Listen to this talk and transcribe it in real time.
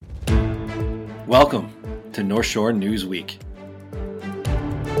Welcome to North Shore News Week.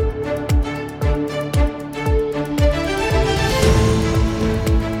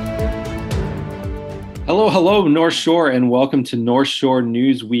 Hello, North Shore, and welcome to North Shore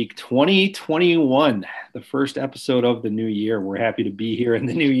News Week 2021, the first episode of the new year. We're happy to be here in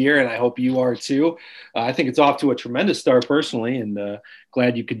the new year, and I hope you are too. I think it's off to a tremendous start personally, and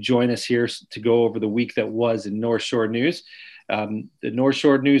glad you could join us here to go over the week that was in North Shore News. The North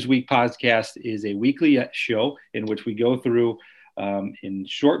Shore News Week podcast is a weekly show in which we go through in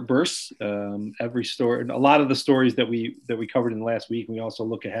short bursts every story, a lot of the stories that we covered in the last week. We also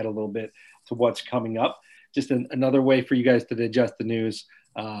look ahead a little bit to what's coming up. Just another way for you guys to digest the news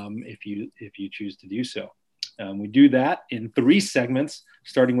if you choose to do so. We do that in 3 segments,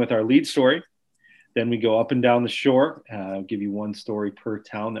 starting with our lead story. Then we go up and down the shore, give you 1 story per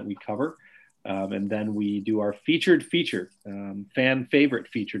town that we cover. And then we do our featured feature, fan favorite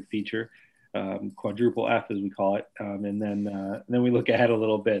featured feature, quadruple F as we call it. And then we look ahead a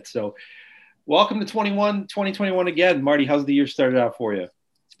little bit. So welcome to 2021 again. Marty, how's the year started out for you?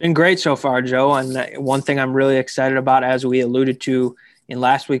 It's been great so far, Joe. And one thing I'm really excited about, as we alluded to in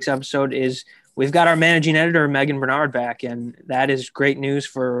last week's episode, is we've got our managing editor, Megan Bernard, back. And that is great news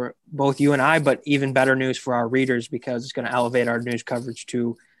for both you and I, but even better news for our readers because it's going to elevate our news coverage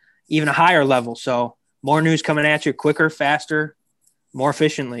to even a higher level. So more news coming at you quicker, faster, more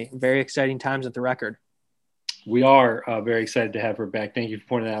efficiently. Very exciting times at the Record. We are very excited to have her back. Thank you for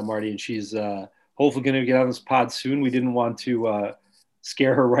pointing that out, Marty. And she's hopefully going to get on this pod soon. We didn't want to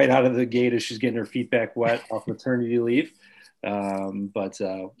scare her right out of the gate as she's getting her feet back wet off maternity leave. But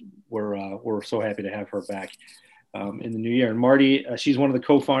we're so happy to have her back in the new year. And Marty, she's one of the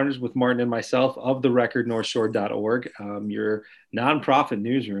co-founders with Martin and myself of the Record, NorthShore.org, your nonprofit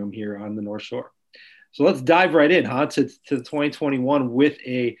newsroom here on the North Shore. So let's dive right in, to 2021 with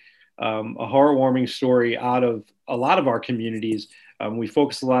a heartwarming story out of a lot of our communities. We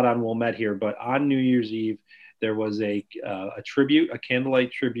focus a lot on Wilmette here, but on New Year's Eve, there was a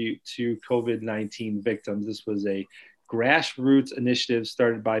candlelight tribute to COVID-19 victims. This was a grassroots initiative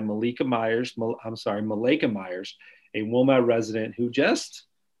started by Malika Myers, a Wilmette resident who just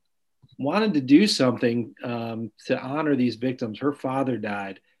wanted to do something to honor these victims. Her father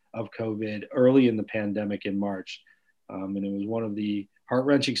died of COVID early in the pandemic in March. And it was one of the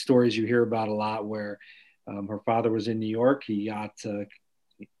heart-wrenching stories you hear about a lot where her father was in New York. He got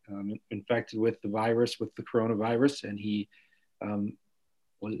infected with the coronavirus, and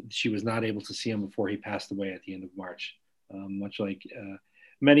she was not able to see him before he passed away at the end of March, much like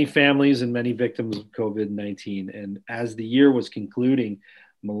many families and many victims of COVID-19. And as the year was concluding,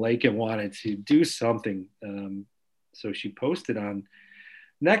 Malika wanted to do something. So she posted on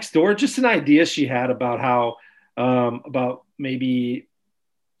Nextdoor just an idea she had about how about maybe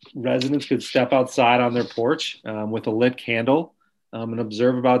residents could step outside on their porch with a lit candle and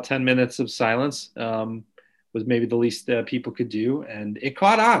observe about 10 minutes of silence. Was maybe the least people could do. And it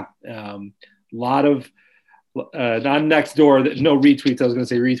caught on. A lot of, on Nextdoor, no retweets, I was going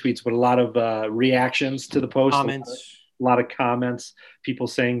to say retweets, but a lot of reactions to the post. Comments. A lot of comments, people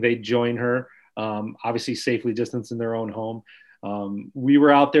saying they'd join her, obviously safely distanced in their own home. We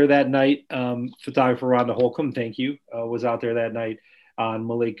were out there that night. Photographer Rhonda Holcomb, thank you, was out there that night on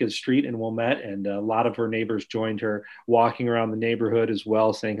Malika's street in Wilmette, and a lot of her neighbors joined her, walking around the neighborhood as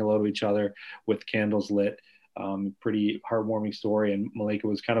well, saying hello to each other with candles lit. Pretty heartwarming story, and Malika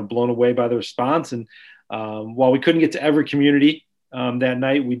was kind of blown away by the response. And while we couldn't get to every community that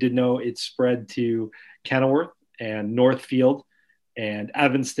night, we did know it spread to Kenilworth and Northfield and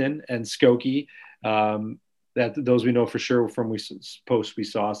Evanston and Skokie. Those we know for sure from posts we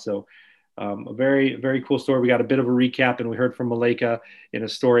saw. So a very, very cool story. We got a bit of a recap, and we heard from Malika in a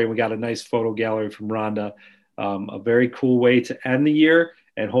story, and we got a nice photo gallery from Rhonda. A very cool way to end the year,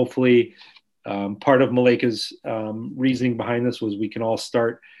 and hopefully part of Malika's reasoning behind this was we can all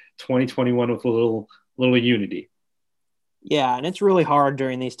start 2021 with a little unity. Yeah, and it's really hard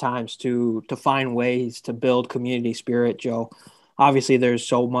during these times to find ways to build community spirit, Joe. Obviously, there's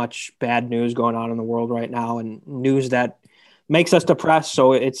so much bad news going on in the world right now, and news that makes us depressed.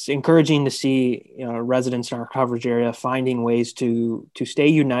 So it's encouraging to see residents in our coverage area finding ways to stay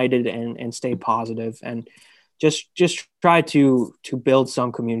united and stay positive, and just try to build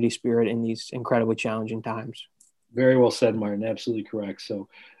some community spirit in these incredibly challenging times. Very well said, Martin. Absolutely correct. So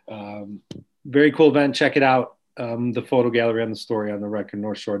very cool event. Check it out. The photo gallery on the story on the Record,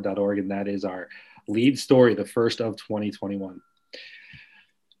 NorthShore.org, and that is our lead story, the first of 2021.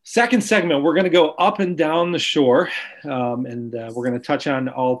 Second segment, we're going to go up and down the shore, and we're going to touch on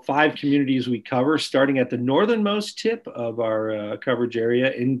all 5 communities we cover, starting at the northernmost tip of our coverage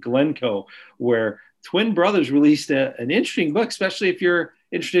area in Glencoe, where twin brothers released an interesting book, especially if you're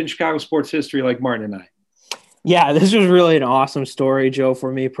interested in Chicago sports history like Martin and I. Yeah, this was really an awesome story, Joe,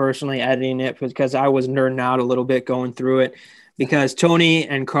 for me personally, editing it because I was nerding out a little bit going through it. Because Tony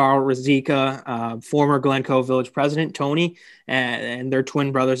and Carl Rizika, former Glencoe Village president, Tony, and their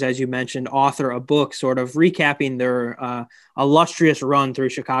twin brothers, as you mentioned, author a book sort of recapping their illustrious run through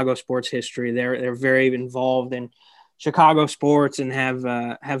Chicago sports history. They're very involved in Chicago sports and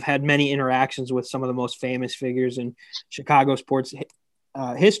have had many interactions with some of the most famous figures in Chicago sports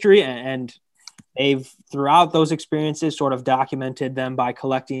history, and they've, throughout those experiences, sort of documented them by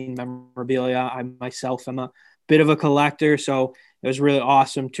collecting memorabilia. I myself am a bit of a collector, so it was really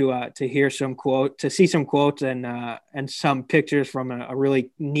awesome to see some quotes and some pictures from a really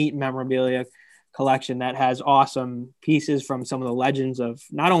neat memorabilia collection that has awesome pieces from some of the legends of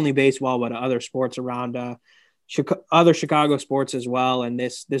not only baseball but other sports around other Chicago sports as well. And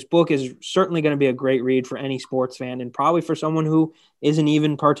this book is certainly going to be a great read for any sports fan, and probably for someone who isn't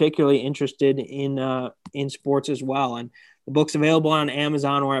even particularly interested in sports as well. And the book's available on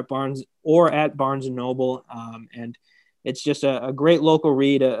Amazon or at Barnes and Noble, and it's just a great local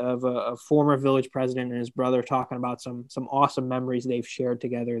read of a former village president and his brother talking about some awesome memories they've shared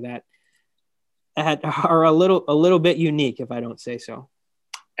together that are a little bit unique, if I don't say so.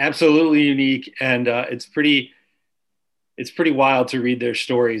 Absolutely unique, and it's pretty wild to read their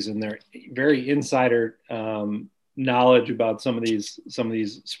stories and their very insider knowledge about some of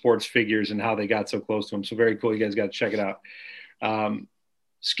these sports figures and how they got so close to them. So very cool. You guys got to check it out.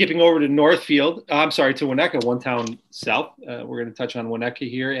 Skipping over to to Winnetka, one town south. We're going to touch on Winnetka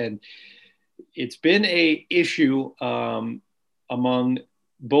here, and it's been a issue among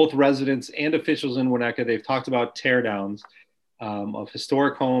both residents and officials in Winnetka. They've talked about teardowns of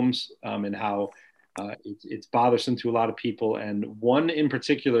historic homes and how it's bothersome to a lot of people. And one in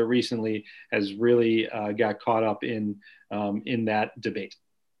particular recently has really got caught up in that debate.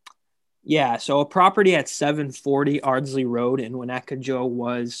 Yeah, so a property at 740 Ardsley Road in Winnetka, Joe,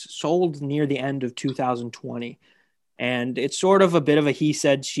 was sold near the end of 2020. And it's sort of a bit of a he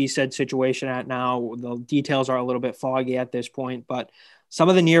said, she said situation at now. The details are a little bit foggy at this point, but some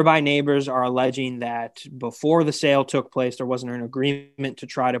of the nearby neighbors are alleging that before the sale took place, there wasn't an agreement to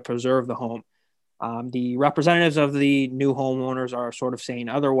try to preserve the home. The representatives of the new homeowners are sort of saying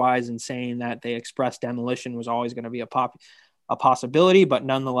otherwise and saying that they expressed demolition was always going to be a possibility, but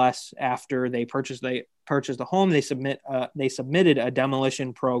nonetheless, after they purchased the home, they submitted a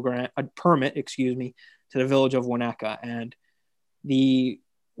demolition permit, to the village of Winnetka, and the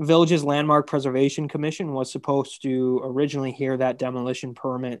village's Landmark Preservation Commission was supposed to originally hear that demolition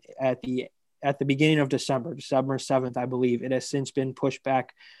permit at the beginning of December 7th, I believe. It has since been pushed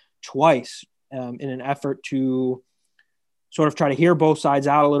back twice in an effort to sort of try to hear both sides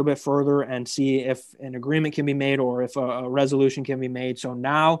out a little bit further and see if an agreement can be made or if a resolution can be made. So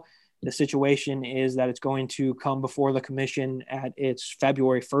now the situation is that it's going to come before the commission at its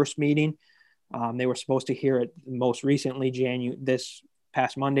February 1st meeting. They were supposed to hear it most recently, this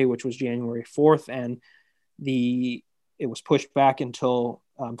past Monday, which was January 4th, and it was pushed back until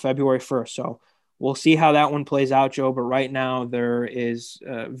February 1st. So we'll see how that one plays out, Joe. But right now there is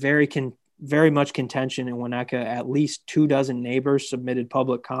very much contention in Winnetka. At least 24 neighbors submitted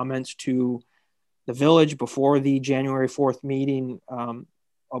public comments to the village before the January 4th meeting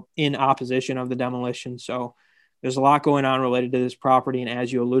in opposition of the demolition. So there's a lot going on related to this property. And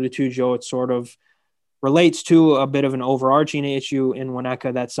as you alluded to, Joe, it sort of relates to a bit of an overarching issue in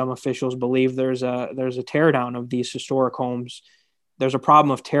Winnetka that some officials believe there's a teardown of these historic homes. There's a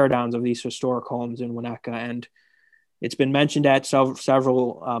problem of teardowns of these historic homes in Winnetka, and it's been mentioned at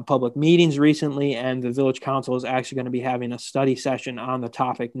several public meetings recently, and the village council is actually going to be having a study session on the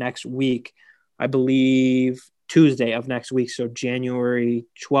topic next week, I believe Tuesday of next week, so January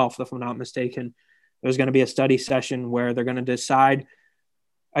 12th, if I'm not mistaken. There's going to be a study session where they're going to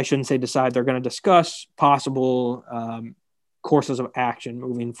they're going to discuss possible courses of action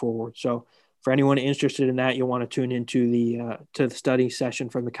moving forward. So for anyone interested in that, you'll want to tune into the study session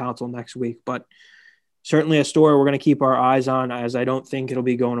from the council next week. But certainly a story we're going to keep our eyes on, as I don't think it'll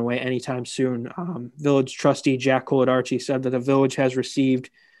be going away anytime soon. Village trustee Jack Coladarchi said that the village has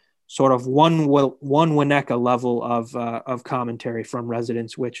received sort of one Winnetka level of commentary from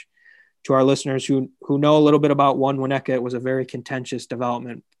residents, which to our listeners who know a little bit about one Winnetka, it was a very contentious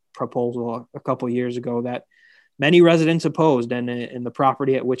development proposal a couple of years ago that many residents opposed, and in the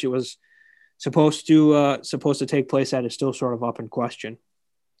property at which it was supposed to take place at is still sort of up in question.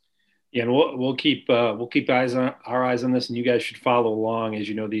 Yeah, and we'll keep our eyes on this, and you guys should follow along. As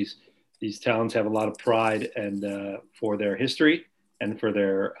you know, these towns have a lot of pride and for their history and for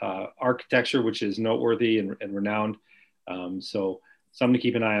their architecture, which is noteworthy and renowned. So something to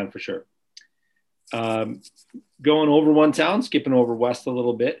keep an eye on for sure. Um, Going over one town, skipping over west a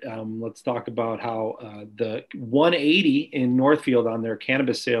little bit. Let's talk about how the 180 in Northfield on their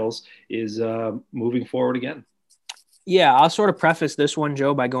cannabis sales is moving forward again. Yeah, I'll sort of preface this one,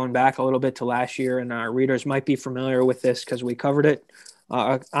 Joe, by going back a little bit to last year, and our readers might be familiar with this because we covered it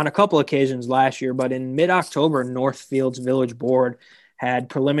on a couple occasions last year. But in mid-October, Northfield's Village Board had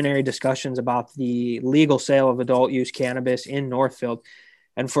preliminary discussions about the legal sale of adult use cannabis in Northfield.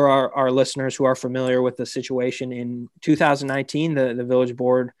 And for our listeners who are familiar with the situation, in 2019, the Village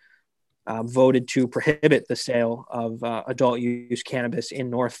Board voted to prohibit the sale of adult use cannabis in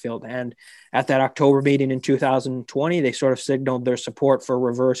Northfield. And at that October meeting in 2020, they sort of signaled their support for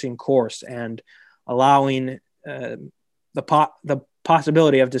reversing course and allowing the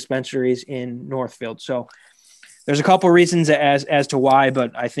possibility of dispensaries in Northfield. So there's a couple reasons as to why,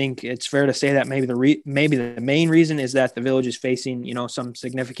 but I think it's fair to say that maybe the main reason is that the village is facing, some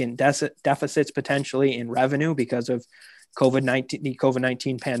significant deficits potentially in revenue because of the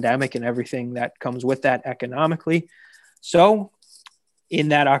COVID-19 pandemic and everything that comes with that economically. So in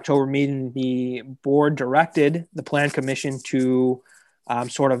that October meeting, the board directed the plan commission to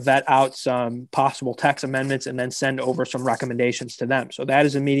sort of vet out some possible tax amendments and then send over some recommendations to them. So that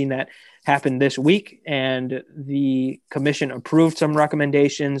is a meeting that happened this week, and the commission approved some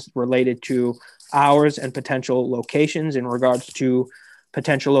recommendations related to hours and potential locations. In regards to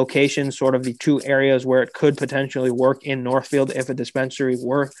potential locations, sort of the two areas where it could potentially work in Northfield if a dispensary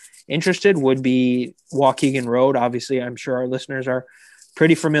were interested would be Waukegan Road. Obviously, I'm sure our listeners are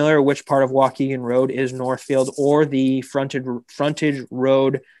pretty familiar which part of Waukegan Road is Northfield, or the frontage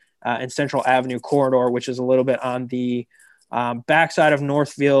road and Central Avenue corridor, which is a little bit on the backside of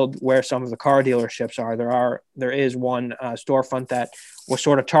Northfield where some of the car dealerships are. There is one storefront that was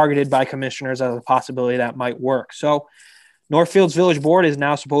sort of targeted by commissioners as a possibility that might work. So Northfield's Village Board is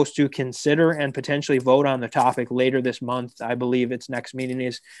now supposed to consider and potentially vote on the topic later this month. I believe its next meeting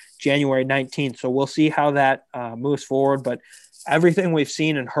is January 19th. So we'll see how that moves forward. But everything we've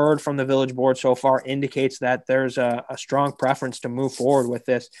seen and heard from the Village Board so far indicates that there's a strong preference to move forward with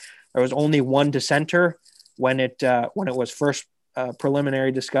this. There was only one dissenter when it was first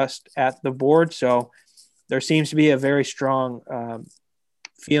preliminary discussed at the board. So there seems to be a very strong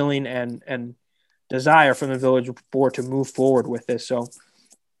feeling and desire from the Village Board to move forward with this. So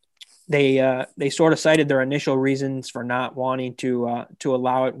they sort of cited their initial reasons for not wanting to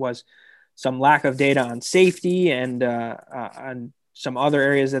allow it was some lack of data on safety and on some other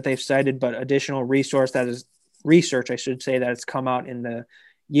areas that they've cited, but additional research, I should say, that has come out in the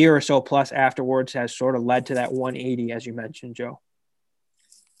year or so plus afterwards has sort of led to that 180, as you mentioned, Joe.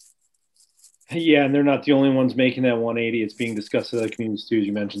 Yeah, and they're not the only ones making that 180. It's being discussed at other communities too, as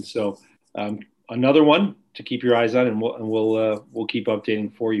you mentioned. So another one to keep your eyes on, and we'll keep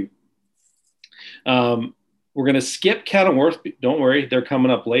updating for you. We're going to skip Kenilworth. Don't worry, they're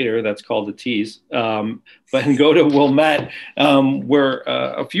coming up later. That's called a tease. But and go to Wilmette, where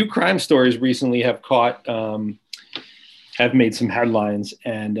a few crime stories recently have made some headlines.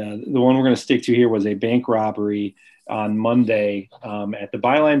 And the one we're going to stick to here was a bank robbery on Monday at the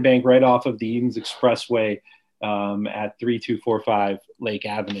Byline Bank right off of the Edens Expressway at 3245 Lake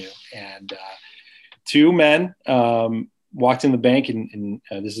Avenue. And two men walked in the bank, and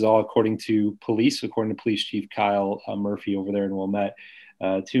this is all according to police chief Kyle Murphy over there in Wilmette.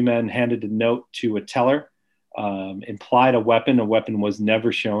 Two men handed a note to a teller, implied a weapon. A weapon was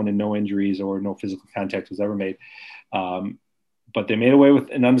never shown, and no injuries or no physical contact was ever made. But they made away with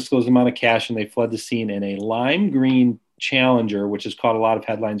an undisclosed amount of cash, and they fled the scene in a lime green Challenger, which has caught a lot of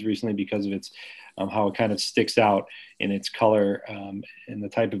headlines recently because of its how it kind of sticks out in its color and the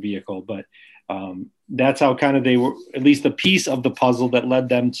type of vehicle. But that's how kind of they were, at least a piece of the puzzle that led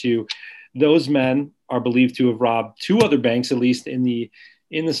them to. Those men are believed to have robbed two other banks, at least in the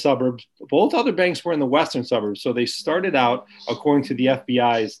suburbs. Both other banks were in the western suburbs. So they started out, according to the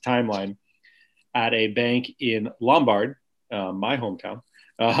FBI's timeline, at a bank in Lombard, my hometown,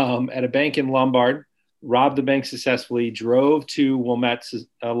 at a bank in Lombard, robbed the bank successfully, drove to Wilmette,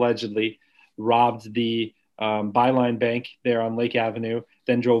 allegedly, robbed the Byline Bank there on Lake Avenue,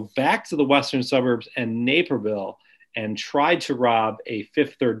 then drove back to the western suburbs and Naperville and tried to rob a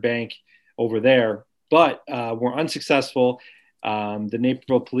Fifth Third Bank over there, but were unsuccessful. The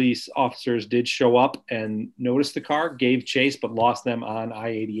Naperville police officers did show up and noticed the car, gave chase, but lost them on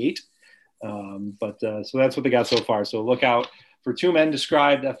I-88. So that's what they got so far. So look out for two men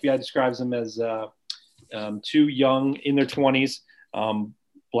described, FBI describes them as two young in their 20s,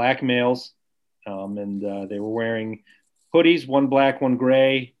 black males. And they were wearing hoodies, one black, one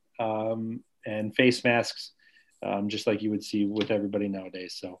gray, and face masks, just like you would see with everybody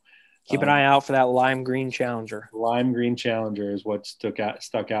nowadays. So keep an eye out for that lime green Challenger. Lime green Challenger is what stuck out.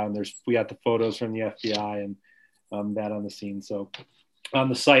 And we got the photos from the FBI and that on the scene. So on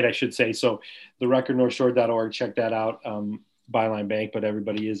the site, I should say. So the recordnorthshore.org, check that out. Byline Bank, but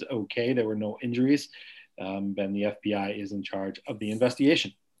everybody is okay. There were no injuries. And the FBI is in charge of the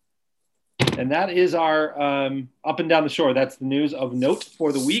investigation. And that is our up and down the shore. That's the news of note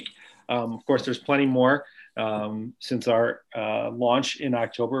for the week. Of course, there's plenty more. Since our launch in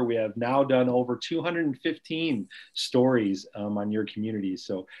October, we have now done over 215 stories on your community.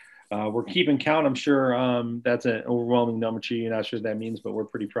 So we're keeping count. I'm sure that's an overwhelming number to you. Not sure what that means, but we're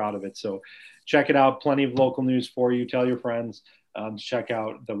pretty proud of it. So check it out. Plenty of local news for you. Tell your friends to check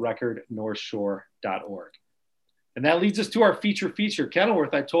out the recordnorthshore.org. And that leads us to our feature.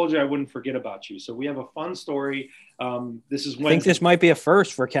 Kenilworth, I told you I wouldn't forget about you. So we have a fun story. This is when I think this might be a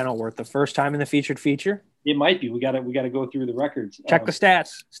first for Kenilworth, the first time in the feature. It might be. We got to go through the records. Check the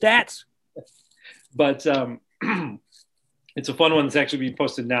stats. But it's a fun one that's actually being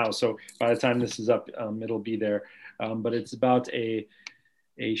posted now. So by the time this is up, it'll be there. But it's about a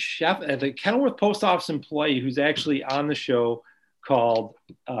chef at the Kenilworth Post Office employee who's actually on the show called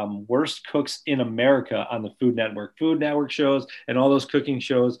Worst Cooks in America on the Food Network. Food Network shows and all those cooking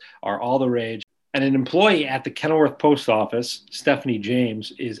shows are all the rage. And an employee at the Kenilworth Post Office, Stephanie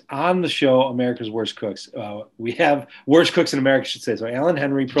James, is on the show America's Worst Cooks. We have Worst Cooks in America, I should say. So Alan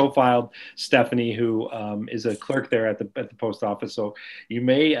Henry profiled Stephanie, who is a clerk there at the post office. So you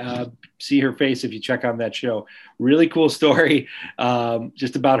may see her face if you check on that show. Really cool story,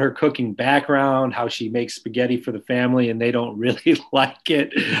 just about her cooking background, how she makes spaghetti for the family and they don't really like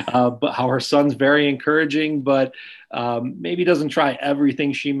it, but how her son's very encouraging, but maybe doesn't try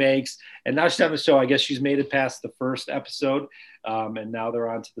everything she makes. And now she's on the show. I guess she's made it past the first episode, and now they're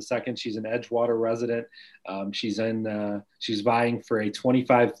on to the second. She's an Edgewater resident. She's vying for a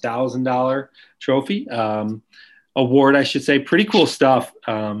 $25,000 trophy award, I should say. Pretty cool stuff.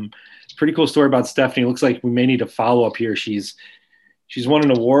 Pretty cool story about Stephanie. Looks like we may need a follow up here. She's won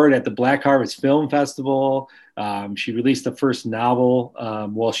an award at the Black Harvest Film Festival. She released the first novel.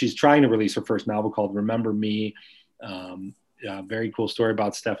 She's trying to release her first novel called Remember Me. Very cool story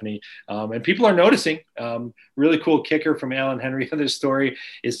about Stephanie. And people are noticing. Really cool kicker from Alan Henry on this story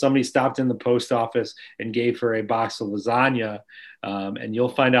is somebody stopped in the post office and gave her a box of lasagna. And you'll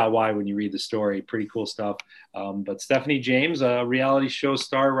find out why when you read the story. Pretty cool stuff. But Stephanie James, a reality show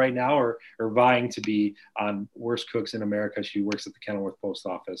star right now, or vying to be on Worst Cooks in America. She works at the Kenilworth Post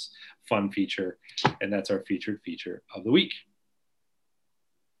Office. Fun feature. And that's our featured feature of the week.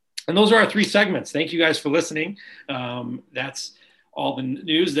 And those are our three segments. Thank you guys for listening. That's all the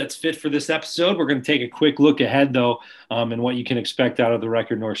news that's fit for this episode. We're going to take a quick look ahead, though, and what you can expect out of the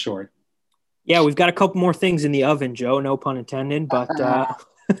Record North Shore. Yeah, we've got a couple more things in the oven, Joe. No pun intended, but yes.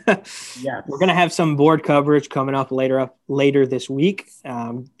 We're going to have some board coverage coming up later this week.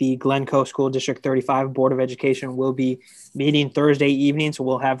 The Glencoe School District 35 Board of Education will be meeting Thursday evening, so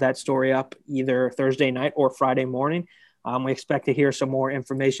we'll have that story up either Thursday night or Friday morning. We expect to hear some more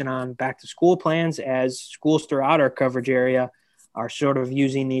information on back-to-school plans as schools throughout our coverage area are sort of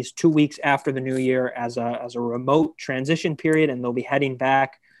using these 2 weeks after the new year as a remote transition period, and they'll be heading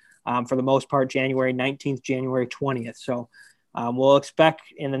back for the most part January 19th, January 20th. So we'll expect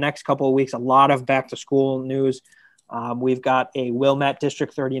in the next couple of weeks a lot of back-to-school news. We've got a Wilmette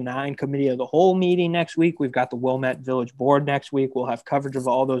District 39 Committee of the Whole meeting next week. We've got the Wilmette Village Board next week. We'll have coverage of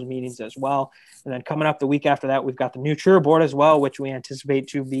all those meetings as well. And then coming up the week after that, we've got the New Trier Board as well, which we anticipate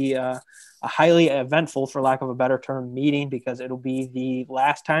to be a highly eventful, for lack of a better term, meeting, because it'll be the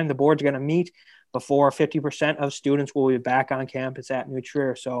last time the board's going to meet before 50% of students will be back on campus at New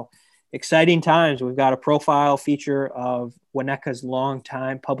Trier. So exciting times. We've got a profile feature of Winnebago's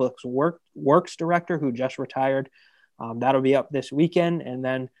longtime public works director who just retired. That'll be up this weekend. And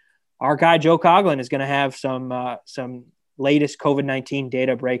then our guy, Joe Coughlin, is going to have some latest COVID-19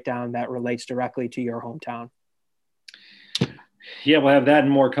 data breakdown that relates directly to your hometown. Yeah, we'll have that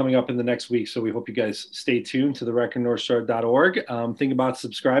and more coming up in the next week. So we hope you guys stay tuned to the recordnorthshore.org. Think about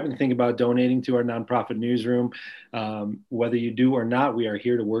subscribing, think about donating to our nonprofit newsroom. Whether you do or not, we are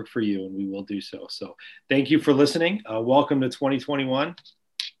here to work for you, and we will do so. So thank you for listening. Welcome to 2021, and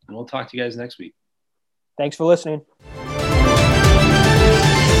we'll talk to you guys next week. Thanks for listening.